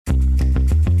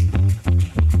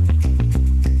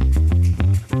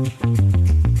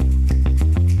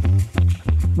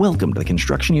Welcome to the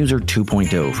Construction User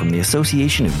 2.0 from the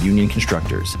Association of Union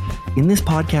Constructors. In this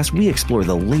podcast, we explore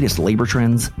the latest labor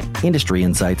trends, industry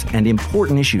insights, and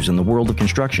important issues in the world of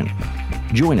construction.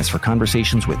 Join us for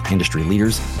conversations with industry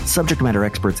leaders, subject matter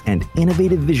experts, and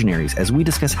innovative visionaries as we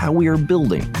discuss how we are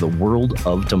building the world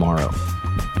of tomorrow.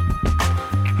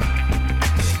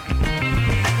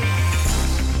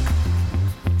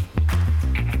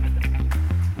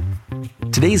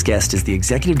 Today's guest is the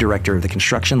Executive Director of the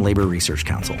Construction Labor Research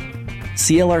Council.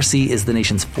 CLRC is the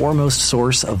nation's foremost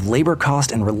source of labor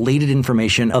cost and related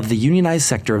information of the unionized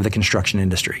sector of the construction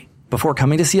industry. Before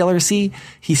coming to CLRC,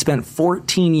 he spent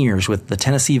 14 years with the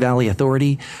Tennessee Valley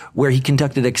Authority, where he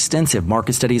conducted extensive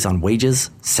market studies on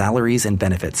wages, salaries, and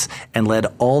benefits, and led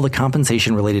all the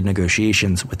compensation-related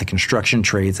negotiations with the construction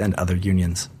trades and other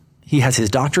unions. He has his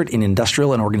doctorate in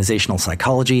industrial and organizational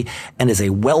psychology and is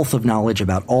a wealth of knowledge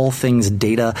about all things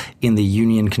data in the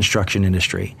union construction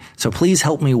industry. So please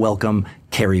help me welcome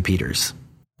Carey Peters.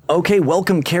 Okay,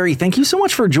 welcome, Carey. Thank you so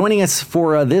much for joining us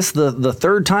for the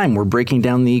third time we're breaking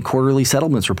down the quarterly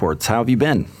settlements reports. How have you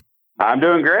been? I'm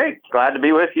doing great. Glad to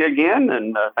be with you again,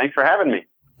 and thanks for having me.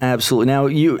 Absolutely. Now,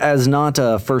 you, as not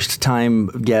a first-time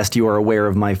guest, you are aware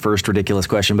of my first ridiculous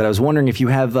question, but I was wondering if you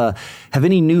have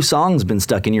any new songs been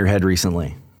stuck in your head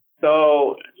recently?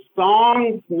 So,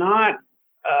 songs, not,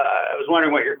 I was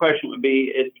wondering what your question would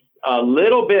be. It's a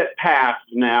little bit past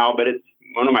now, but it's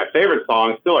one of my favorite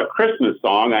songs, still a Christmas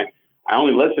song. I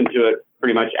only listen to it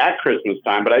pretty much at Christmas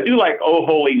time, but I do like Oh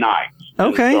Holy Night.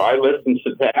 Okay. And so I listen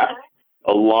to that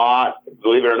a lot.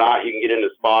 Believe it or not, you can get into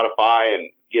Spotify and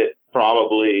get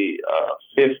probably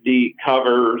 50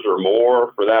 covers or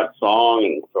more for that song.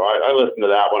 And so I listen to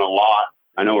that one a lot.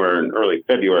 I know we're in early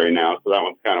February now, so that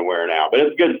one's kind of wearing out. But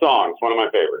it's a good song. It's one of my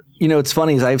favorites. You know, it's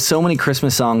funny is I have so many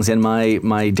Christmas songs in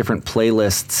my different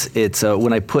playlists. It's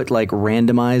when I put like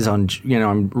randomize on,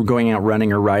 I'm going out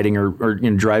running or riding or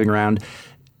driving around.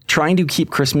 Trying to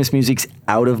keep Christmas music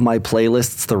out of my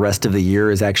playlists the rest of the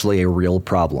year is actually a real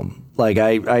problem. Like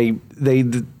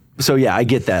So yeah, I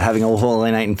get that. Having a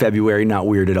Holy Night in February, not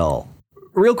weird at all.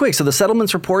 Real quick, so the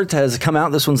settlements report has come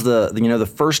out. This one's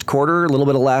the first quarter, a little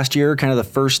bit of last year, kind of the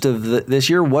first of this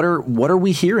year. What are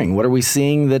we hearing? What are we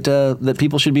seeing that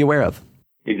people should be aware of?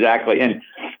 Exactly, and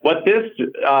what this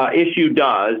issue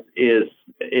does is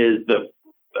the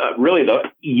really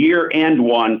the year end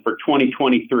one for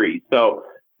 2023. So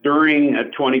during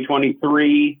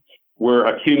 2023. We're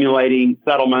accumulating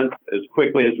settlements as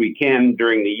quickly as we can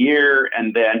during the year.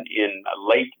 And then in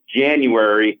late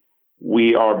January,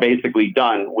 we are basically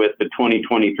done with the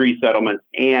 2023 settlements.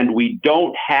 And we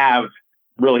don't have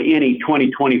really any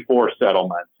 2024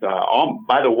 settlements.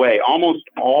 By the way, almost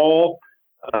all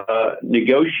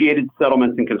negotiated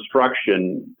settlements in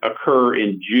construction occur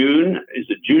in June. Is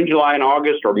it June, July, and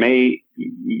August, or May,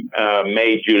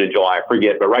 June, and July? I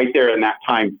forget, but right there in that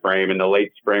time frame, in the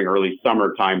late spring, early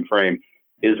summer time frame,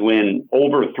 is when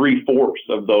over 3/4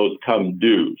 of those come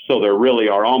due. So there really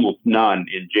are almost none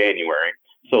in January.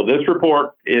 So this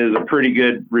report is a pretty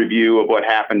good review of what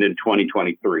happened in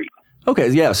 2023. Okay,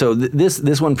 yeah. So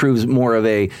this one proves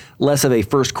less of a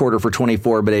first quarter for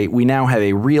 24, but we now have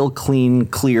a real clean,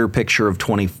 clear picture of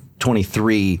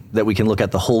 2023 that we can look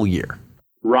at the whole year.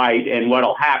 Right, and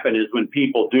what'll happen is when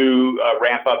people do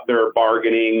ramp up their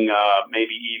bargaining,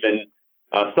 maybe even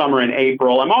summer in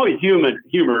April. I'm always humored,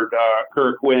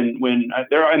 Kirk, when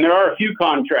there are a few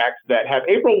contracts that have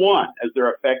April 1 as their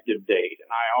effective date,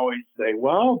 and I always say,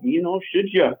 well,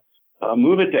 should you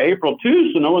move it to April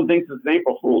 2 so no one thinks it's an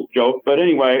April Fool's joke. But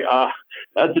anyway,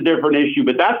 that's a different issue.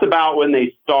 But that's about when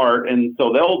they start. And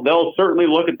so they'll certainly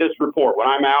look at this report. When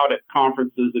I'm out at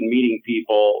conferences and meeting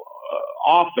people,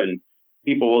 often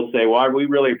people will say, well, we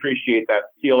really appreciate that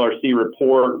CLRC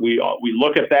report. We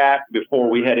look at that before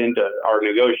we head into our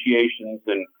negotiations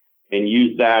and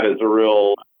use that as a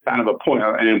real kind of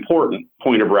an important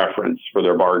point of reference for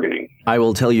their bargaining. I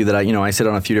will tell you that I sit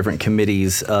on a few different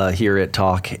committees here at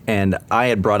Talk, and I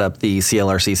had brought up the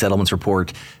CLRC settlements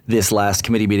report this last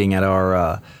committee meeting at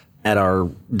our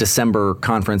December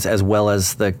conference, as well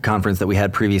as the conference that we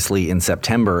had previously in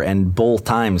September. And both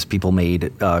times people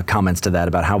made comments to that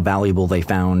about how valuable they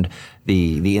found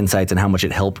the insights and how much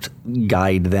it helped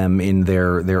guide them in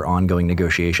their ongoing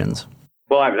negotiations.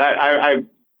 Well, I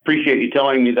appreciate you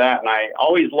telling me that, and I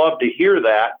always love to hear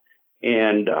that.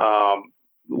 And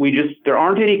there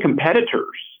aren't any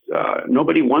competitors.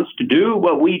 Nobody wants to do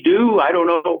what we do. I don't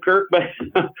know, Kirk, but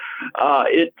I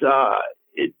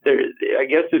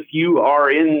guess if you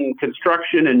are in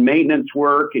construction and maintenance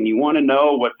work and you want to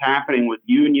know what's happening with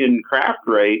union craft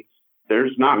rates,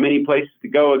 there's not many places to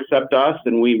go except us,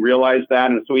 and we realize that.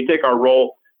 And so we take our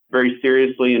role very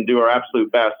seriously and do our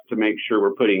absolute best to make sure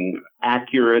we're putting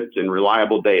accurate and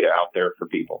reliable data out there for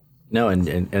people. No,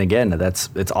 and again,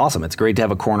 it's awesome. It's great to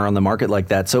have a corner on the market like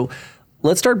that. So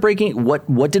let's start breaking.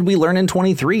 What did we learn in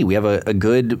 23? We have a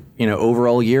good,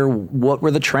 overall year. What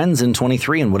were the trends in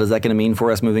 23, and what is that going to mean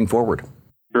for us moving forward?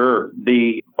 Sure.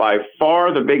 By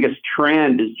far the biggest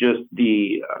trend is just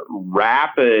the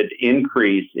rapid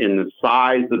increase in the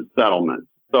size of settlements.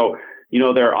 So,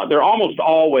 they're almost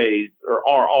always or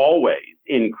are always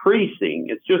increasing.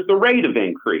 It's just the rate of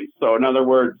increase. So in other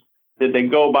words, did they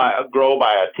grow by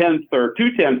 1/10 or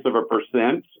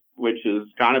 0.2%, which is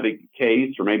kind of the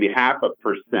case, or maybe half a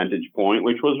percentage point,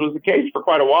 which was the case for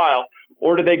quite a while,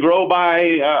 or did they grow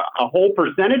by a whole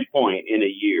percentage point in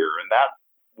a year? And that's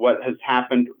what has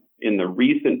happened in the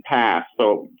recent past.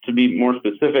 So to be more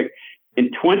specific, in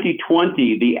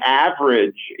 2020, the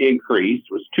average increase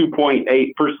was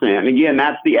 2.8%. Again,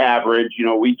 that's the average.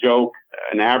 We joke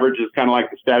an average is kind of like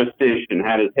the statistician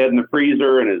had his head in the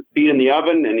freezer and his feet in the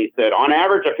oven, and he said, on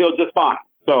average, I feel just fine.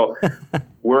 So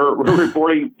we're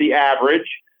reporting the average,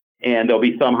 and there'll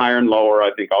be some higher and lower.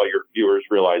 I think all your viewers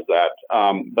realize that.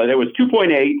 But it was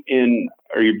 2.8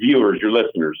 your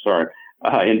listeners,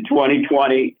 in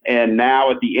 2020, and now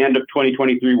at the end of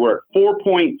 2023, we're at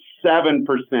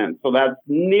 4.7%. So that's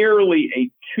nearly a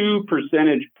 2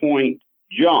 percentage point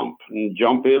jump. And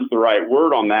jump is the right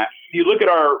word on that. If you look at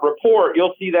our report,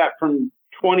 you'll see that from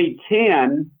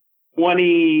 2010,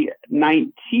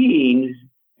 2019,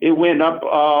 it went up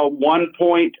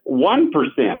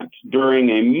 1.1% during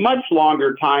a much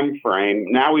longer time frame.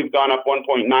 Now we've gone up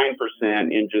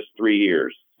 1.9% in just 3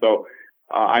 years. So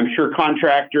I'm sure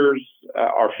contractors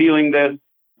are feeling this,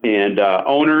 and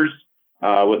owners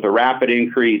with a rapid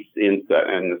increase in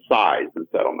the size of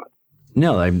settlement.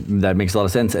 No, that makes a lot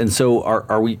of sense. And so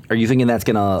are you thinking that's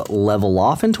going to level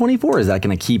off in 24? Is that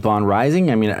going to keep on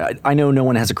rising? I mean, I know no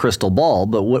one has a crystal ball,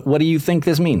 but what do you think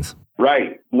this means?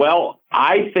 Right. Well,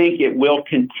 I think it will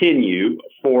continue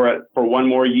for one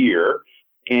more year.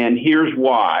 And here's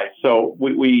why. So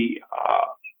we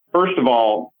first of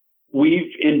all,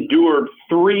 we've endured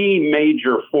 3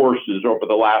 major forces over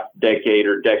the last decade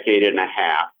or decade and a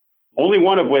half, only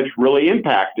one of which really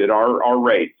impacted our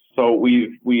rates. So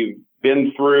we've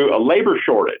been through a labor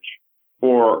shortage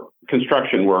for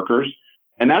construction workers,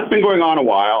 and that's been going on a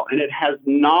while, and it has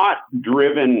not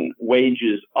driven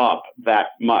wages up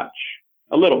that much.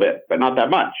 A little bit, but not that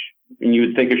much. And you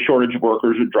would think a shortage of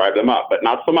workers would drive them up, but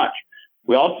not so much.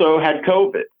 We also had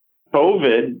COVID.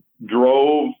 COVID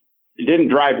it didn't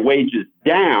drive wages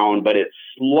down, but it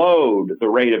slowed the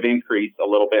rate of increase a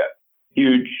little bit.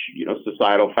 Huge,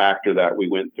 societal factor that we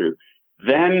went through.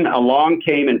 Then along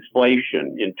came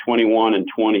inflation in 21 and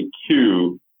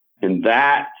 22, and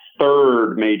that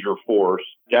third major force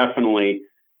definitely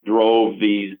drove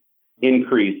these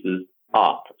increases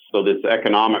up. So this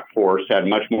economic force had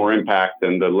much more impact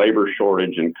than the labor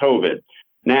shortage and COVID.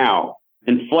 Now,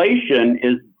 inflation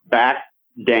is back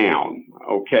down,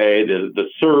 okay? The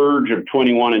surge of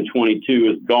 21 and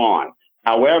 22 is gone.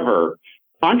 However,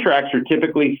 contracts are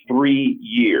typically 3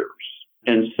 years.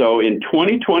 And so in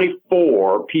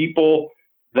 2024, people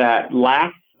that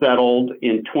last settled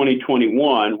in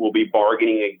 2021 will be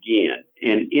bargaining again.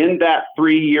 And in that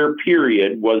 3-year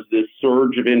period was this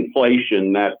surge of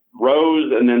inflation that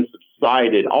rose and then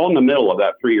subsided all in the middle of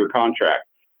that 3-year contract.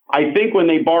 I think when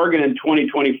they bargain in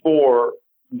 2024,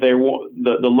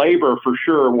 the labor for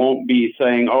sure won't be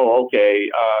saying,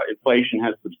 inflation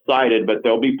has subsided, but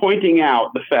they'll be pointing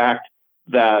out the fact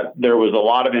that there was a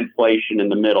lot of inflation in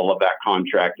the middle of that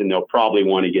contract, and they'll probably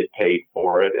want to get paid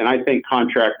for it. And I think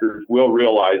contractors will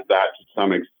realize that to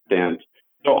some extent.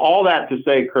 So all that to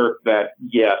say, Kirk, that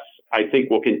yes, I think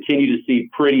we'll continue to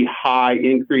see pretty high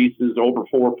increases, over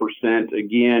 4%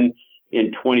 again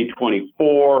in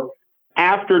 2024.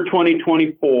 After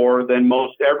 2024, then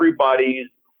most everybody's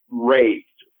rates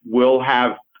will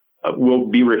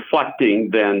be reflecting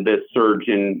then this surge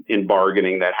in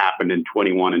bargaining that happened in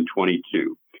 21 and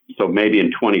 22. So maybe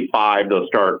in 25, they'll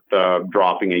start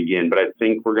dropping again. But I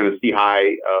think we're going to see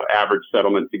high average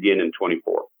settlements again in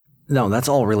 24. No, that's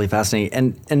all really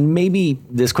fascinating. And maybe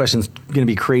this question's going to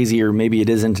be crazy, or maybe it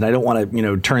isn't. And I don't want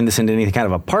to, turn this into any kind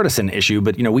of a partisan issue.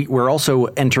 But, we're also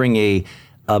entering a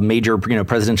major,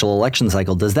 presidential election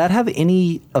cycle. Does that have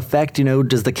any effect?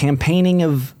 Does the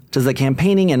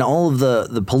campaigning and all of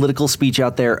the political speech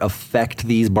out there affect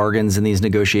these bargains and these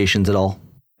negotiations at all?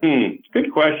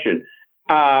 Good question.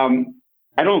 I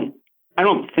don't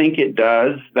think it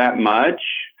does that much.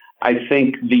 I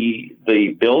think the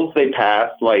bills they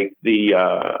passed, like the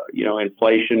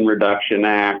Inflation Reduction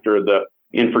Act or the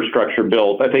infrastructure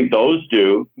bills, I think those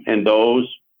do, and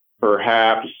those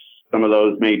Perhaps some of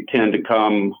those may tend to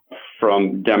come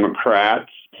from Democrats.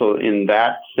 So in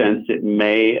that sense, it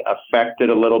may affect it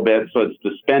a little bit. So it's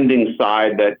the spending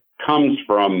side that comes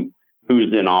from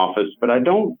who's in office. But I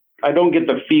don't get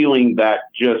the feeling that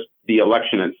just the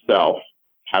election itself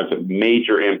has a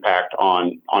major impact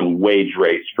on wage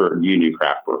rates for union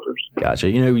craft workers. Gotcha.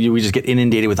 We just get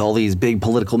inundated with all these big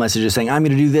political messages saying, I'm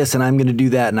going to do this and I'm going to do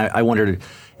that. And I wondered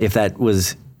if that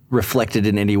was reflected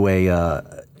in any way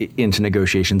into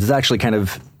negotiations. It's actually kind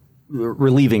of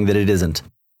relieving that it isn't.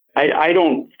 I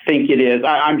don't think it is.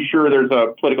 I'm sure there's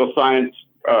a political science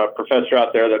professor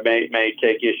out there that may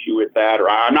take issue with that, or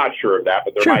I'm not sure of that,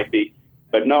 but there might be.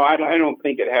 But no, I don't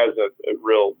think it has a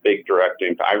real big direct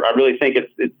impact. I really think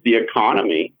it's the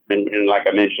economy. And like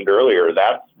I mentioned earlier,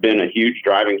 that's been a huge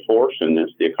driving force in this,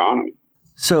 the economy.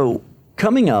 So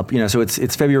coming up, so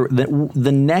it's February.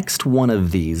 The next one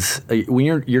of these, when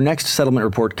your next settlement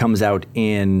report comes out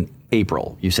in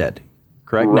April, you said,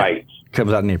 correct? Right. No,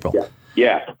 comes out in April.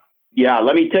 Yeah.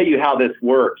 Let me tell you how this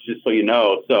works, just so you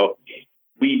know. So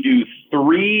we do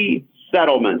 3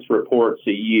 settlements reports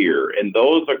a year, and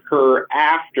those occur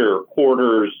after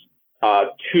quarters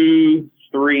 2,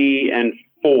 3, and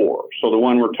 4. So the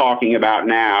one we're talking about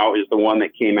now is the one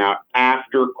that came out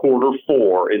after quarter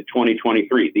 4 in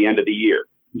 2023, the end of the year.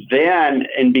 Then,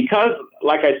 and because,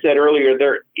 like I said earlier,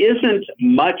 there isn't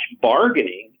much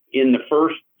bargaining in the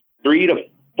first 3 to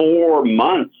 4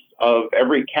 months of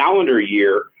every calendar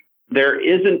year, there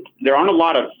aren't a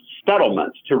lot of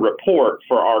settlements to report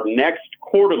for our next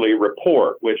quarterly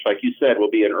report, which, like you said, will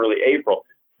be in early April.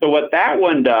 So what that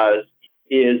one does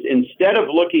is, instead of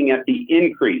looking at the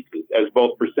increases as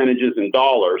both percentages and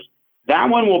dollars, that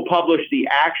one will publish the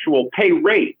actual pay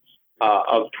rates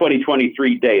of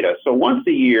 2023 data. So once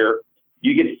a year,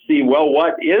 you get to see, well,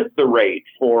 what is the rate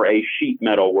for a sheet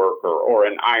metal worker or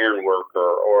an iron worker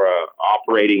or an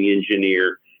operating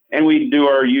engineer? And we do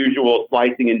our usual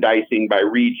slicing and dicing by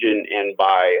region and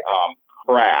by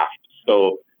craft.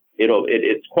 So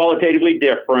it's qualitatively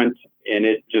different, and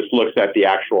it just looks at the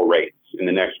actual rates in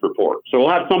the next report. So we'll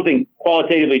have something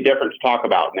qualitatively different to talk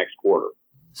about next quarter.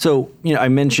 So, I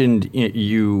mentioned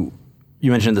you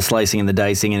mentioned the slicing and the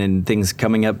dicing and things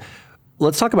coming up.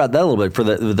 Let's talk about that a little bit. For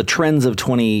the trends of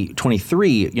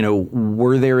 2023,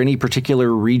 were there any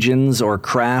particular regions or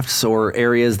crafts or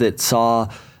areas that saw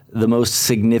the most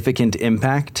significant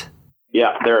impact?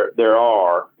 Yeah, there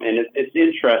are. And it's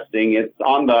interesting. It's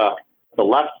on the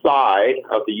left side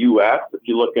of the U.S., if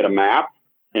you look at a map,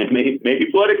 and maybe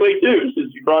politically too,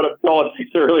 since you brought up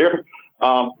politics earlier.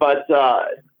 But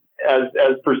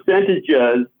as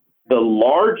percentages, the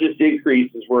largest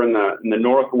increases were in the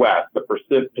Northwest, the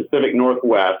Pacific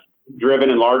Northwest, driven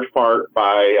in large part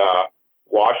by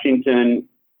Washington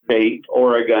State,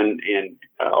 Oregon, and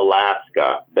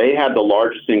Alaska. They had the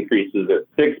largest increases at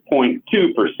 6.2%.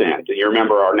 And you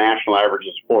remember our national average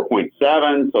is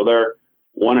 4.7, so they're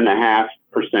 1.5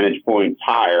 percentage points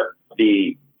higher.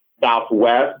 The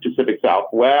Southwest, Pacific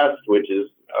Southwest, which is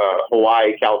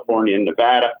Hawaii, California, and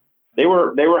Nevada, they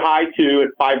were high too at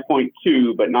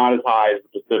 5.2, but not as high as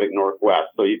the Pacific Northwest.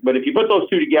 But if you put those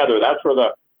two together, that's where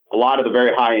a lot of the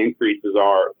very high increases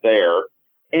are there.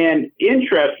 And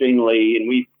interestingly,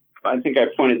 and I think I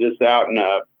pointed this out in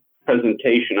a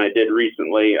presentation I did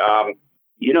recently.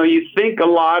 You think a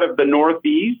lot of the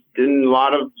Northeast and a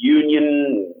lot of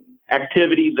union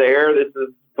activity there. This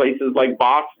is places like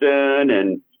Boston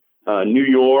and New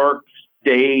York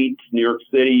State, New York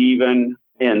City even,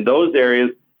 and those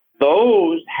areas.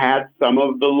 Those had some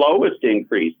of the lowest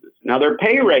increases. Now their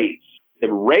pay rates,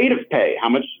 the rate of pay, how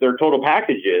much their total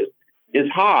package is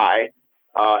high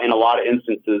in a lot of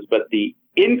instances, but the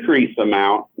increase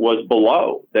amount was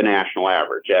below the national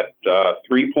average at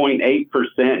 3.8%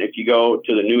 if you go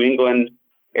to the New England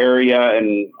area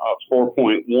and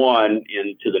 4.1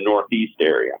 into the Northeast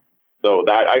area. So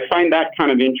that I find that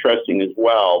kind of interesting as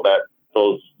well, that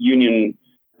those union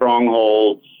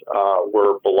strongholds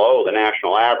were below the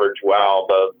national average, while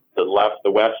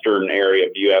the western area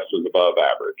of the U.S. was above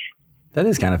average. That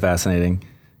is kind of fascinating.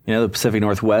 The Pacific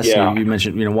Northwest, you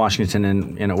mentioned, Washington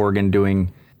and Oregon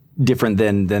doing different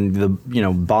than the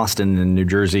Boston and New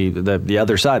Jersey, the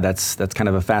other side. That's kind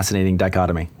of a fascinating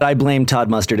dichotomy. I blame Todd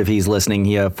Mustard if he's listening.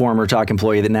 He a former Talk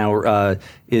employee that now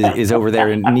is over there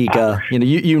in NECA.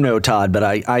 You know Todd, but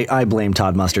I blame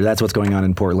Todd Mustard. That's what's going on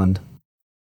in Portland.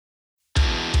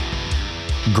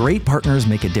 Great partners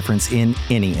make a difference in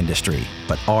any industry,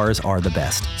 but ours are the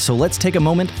best. So let's take a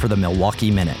moment for the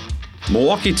Milwaukee Minute.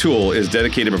 Milwaukee Tool is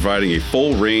dedicated to providing a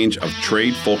full range of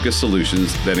trade-focused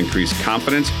solutions that increase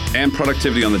confidence and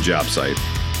productivity on the job site.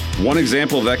 One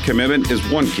example of that commitment is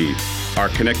OneKey, our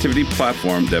connectivity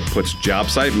platform that puts job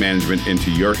site management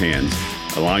into your hands,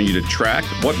 allowing you to track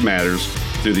what matters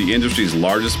through the industry's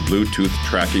largest Bluetooth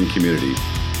tracking community.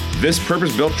 This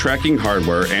purpose-built tracking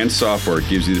hardware and software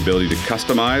gives you the ability to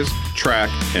customize, track,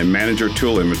 and manage your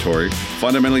tool inventory,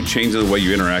 fundamentally changing the way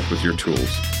you interact with your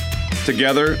tools.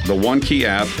 Together, the OneKey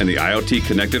app and the IoT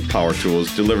connected power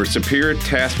tools deliver superior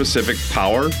task-specific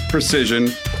power,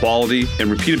 precision, quality, and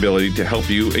repeatability to help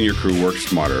you and your crew work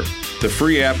smarter. The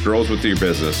free app grows with your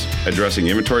business, addressing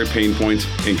inventory pain points,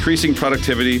 increasing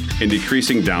productivity, and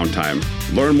decreasing downtime.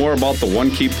 Learn more about the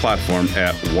OneKey platform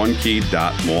at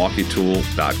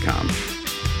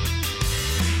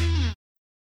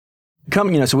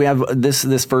onekey.milwaukeetool.com. So we have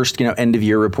this first, end of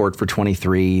year report for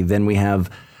 23. Then we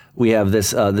have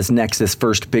this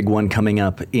first big one coming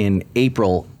up in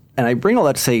April. And I bring all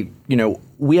that to say,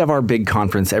 we have our big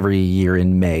conference every year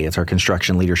in May. It's our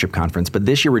construction leadership conference. But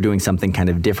this year we're doing something kind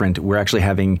of different. We're actually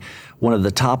having one of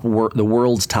the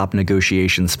world's top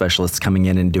negotiation specialists coming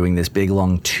in and doing this big,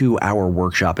 long 2-hour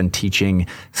workshop and teaching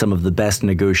some of the best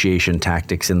negotiation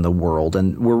tactics in the world.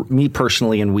 And me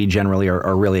personally and we generally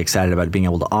are really excited about being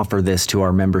able to offer this to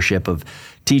our membership, of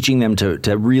teaching them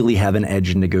to really have an edge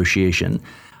in negotiation.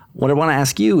 What I want to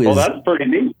ask you is... Well, that's pretty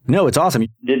neat. No, it's awesome.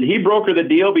 Did he broker the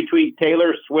deal between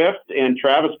Taylor Swift and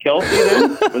Travis Kelce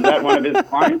then? Was that one of his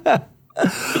clients?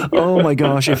 Oh my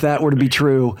gosh, if that were to be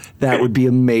true, that would be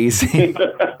amazing.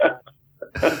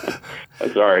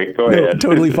 Sorry, go ahead. No,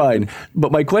 totally fine.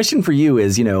 But my question for you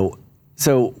is,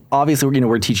 so obviously,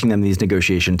 we're teaching them these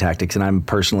negotiation tactics, and I'm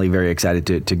personally very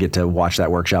excited to get to watch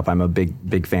that workshop. I'm a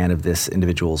big fan of this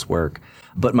individual's work.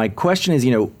 But my question is,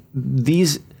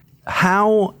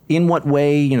 how, in what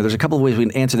way, there's a couple of ways we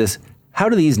can answer this. How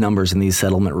do these numbers in these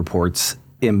settlement reports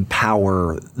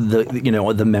empower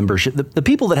the membership, the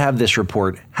people that have this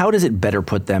report? How does it better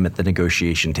put them at the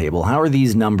negotiation table? How are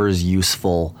these numbers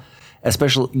useful, how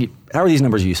are these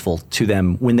numbers useful to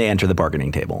them when they enter the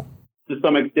bargaining table? To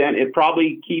some extent, it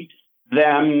probably keeps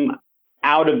them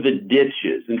out of the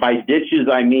ditches. And by ditches,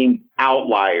 I mean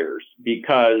outliers,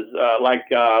 because I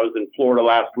was in Florida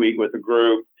last week with a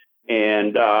group,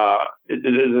 and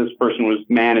this person was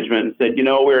management and said,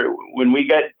 when we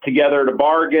get together to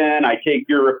bargain, I take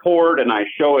your report and I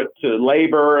show it to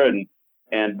labor, and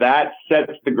that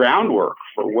sets the groundwork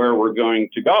for where we're going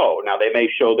to go. Now, they may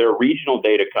show their regional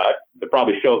data cut. They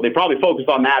probably focus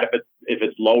on that if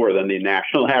it's lower than the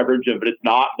national average. If it's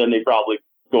not, then they probably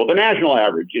go with the national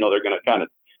average. They're going to kind of,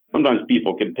 sometimes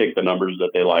people can pick the numbers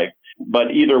that they like.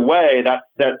 But either way, that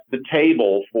sets the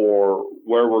table for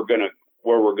where we're going to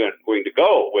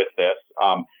go with this.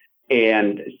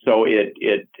 And so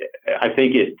I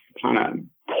think it kind of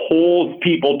pulls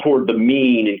people toward the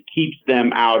mean and keeps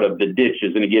them out of the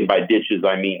ditches. And again, by ditches,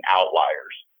 I mean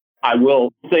outliers. I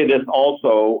will say this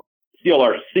also,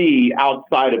 CLRC,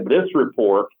 outside of this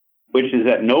report, which is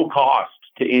at no cost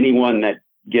to anyone that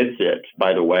gets it,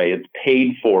 by the way, it's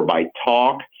paid for by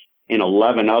Talk and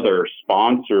 11 other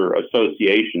sponsor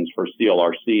associations for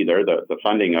CLRC. They're the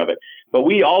funding of it. But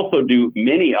we also do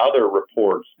many other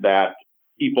reports that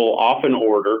people often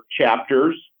order,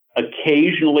 chapters.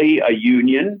 Occasionally a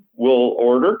union will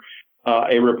order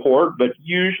a report, but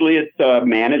usually it's a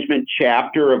management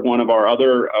chapter of one of our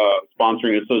other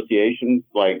sponsoring associations,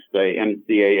 like, say,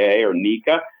 MCAA or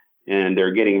NECA, and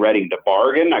they're getting ready to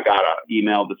bargain. I got an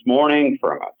email this morning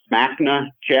from a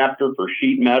SMACNA chapter for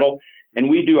sheet metal. And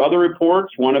we do other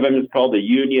reports. One of them is called the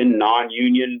Union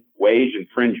Non-Union Wage and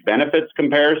Fringe Benefits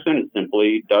Comparison. It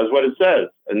simply does what it says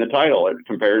in the title. It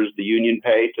compares the union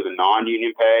pay to the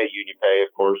non-union pay. Union pay,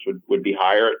 of course, would be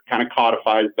higher. It kind of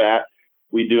codifies that.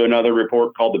 We do another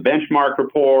report called the Benchmark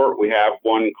Report. We have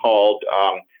one called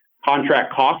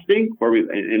Contract Costing,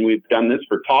 we've done this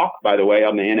for Talk, by the way,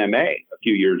 on the NMA a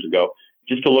few years ago,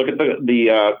 just to look at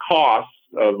the costs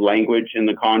of language in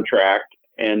the contract.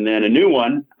 And then a new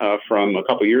one from a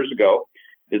couple years ago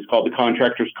is called the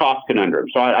Contractor's Cost Conundrum.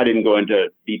 So I didn't go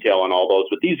into detail on all those,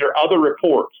 but these are other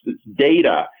reports. It's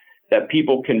data that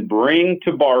people can bring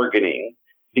to bargaining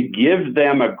to give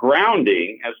them a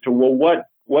grounding as to, well,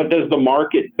 what does the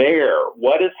market bear?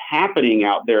 What is happening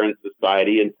out there in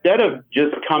society? Instead of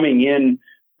just coming in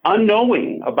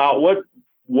unknowing about where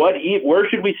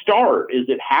should we start? Is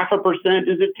it 0.5%?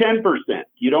 Is it 10%?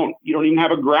 You don't even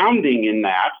have a grounding in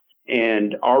that.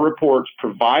 And our reports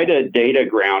provide a data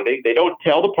grounding. They don't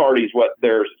tell the parties what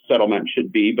their settlement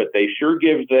should be, but they sure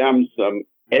give them some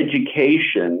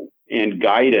education and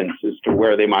guidance as to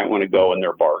where they might want to go in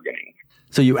their bargaining.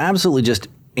 So you absolutely just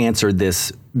answered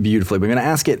this beautifully. We're going to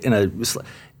ask it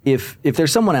if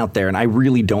there's someone out there, and I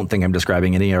really don't think I'm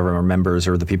describing any of our members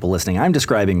or the people listening, I'm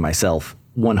describing myself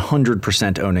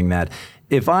 100% owning that.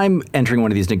 If I'm entering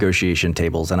one of these negotiation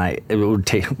tables and it would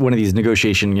take one of these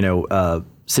negotiation,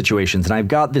 situations, and I've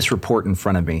got this report in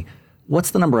front of me,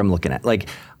 what's the number I'm looking at? Like,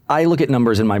 I look at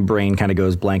numbers and my brain kind of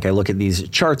goes blank. I look at these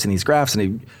charts and these graphs,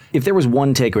 and if there was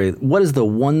one takeaway, what is the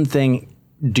one thing?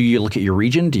 Do you look at your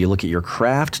region? Do you look at your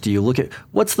craft? Do you look at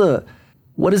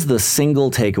what is the single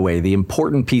takeaway, the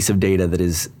important piece of data that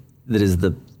is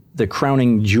the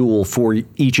crowning jewel for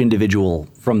each individual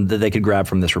that they could grab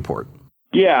from this report?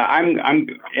 Yeah, I'm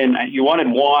and you wanted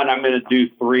one. I'm going to do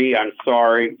three. I'm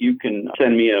sorry. You can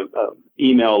send me a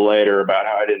email later about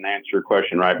how I didn't answer your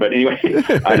question right. But anyway,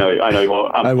 I know you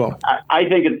won't. I won't. I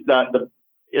think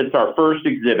it's our first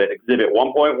exhibit. Exhibit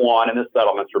 1.1 in the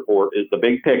settlements report is the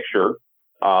big picture.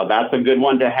 That's a good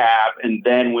one to have. And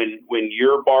then when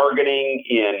you're bargaining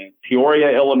in Peoria,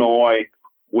 Illinois,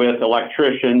 with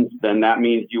electricians, then that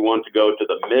means you want to go to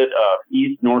the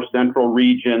east north central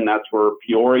region. That's where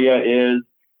Peoria is.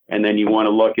 And then you want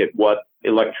to look at what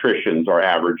electricians are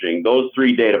averaging. Those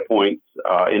three data points,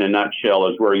 in a nutshell,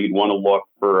 is where you'd want to look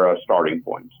for starting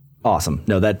points. Awesome.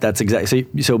 No, that's exactly.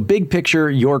 So big picture,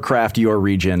 your craft, your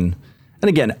region. And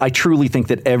again, I truly think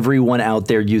that everyone out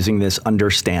there using this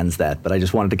understands that, but I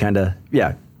just wanted to kind of,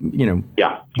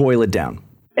 boil it down.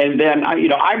 And then,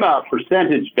 I'm a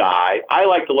percentage guy. I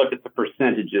like to look at the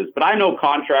percentages, but I know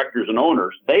contractors and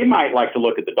owners, they might like to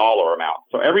look at the dollar amount.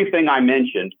 So everything I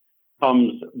mentioned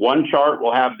one chart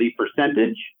will have the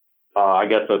percentage. I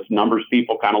guess us numbers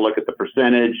people kind of look at the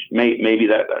percentage. Maybe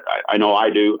that, I know I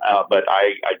do, but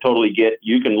I totally get,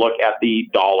 you can look at the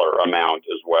dollar amount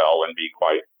as well and be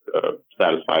quite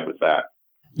satisfied with that.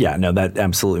 Yeah, no, that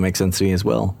absolutely makes sense to me as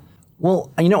well.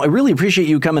 Well, I really appreciate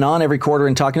you coming on every quarter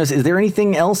and talking to us. Is there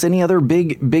anything else, any other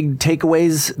big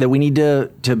takeaways that we need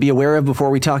to be aware of before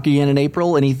we talk again in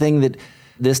April? Anything that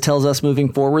this tells us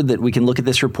moving forward that we can look at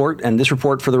this report? And this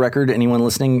report, for the record, anyone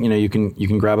listening, you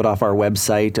can grab it off our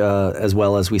website, as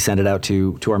well as we send it out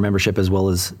to our membership, as well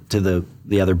as to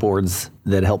the other boards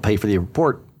that help pay for the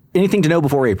report. Anything to know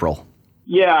before April?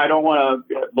 Yeah, I don't want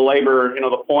to belabor,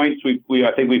 the points.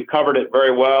 I think we've covered it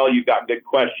very well. You've got good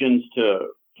questions to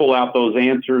pull out those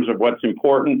answers of what's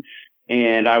important.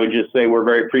 And I would just say we're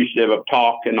very appreciative of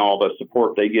Talk and all the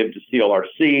support they give to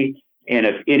CLRC. And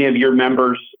if any of your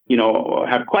members,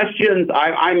 have questions,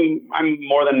 I'm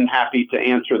more than happy to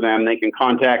answer them. They can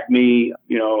contact me.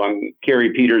 I'm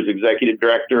Carey Peters, Executive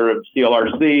Director of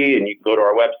CLRC, and you can go to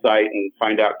our website and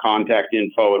find out contact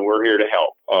info. And we're here to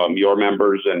help your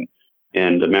members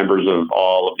and the members of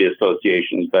all of the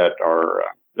associations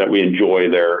that we enjoy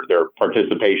their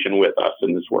participation with us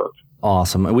in this work.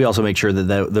 Awesome. And we also make sure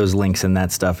that those links and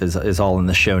that stuff is all in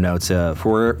the show notes.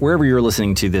 For wherever you're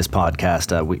listening to this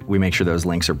podcast, we make sure those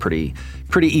links are pretty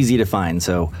easy to find.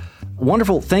 So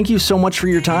wonderful. Thank you so much for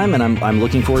your time, and I'm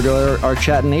looking forward to our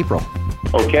chat in April.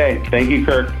 Okay. Thank you,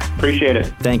 Kirk. Appreciate it.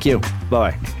 Thank you.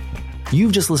 Bye.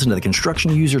 You've just listened to the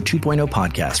Construction User 2.0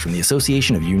 podcast from the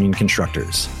Association of Union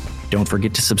Constructors. Don't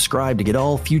forget to subscribe to get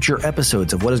all future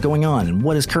episodes of what is going on and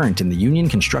what is current in the union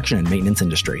construction and maintenance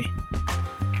industry.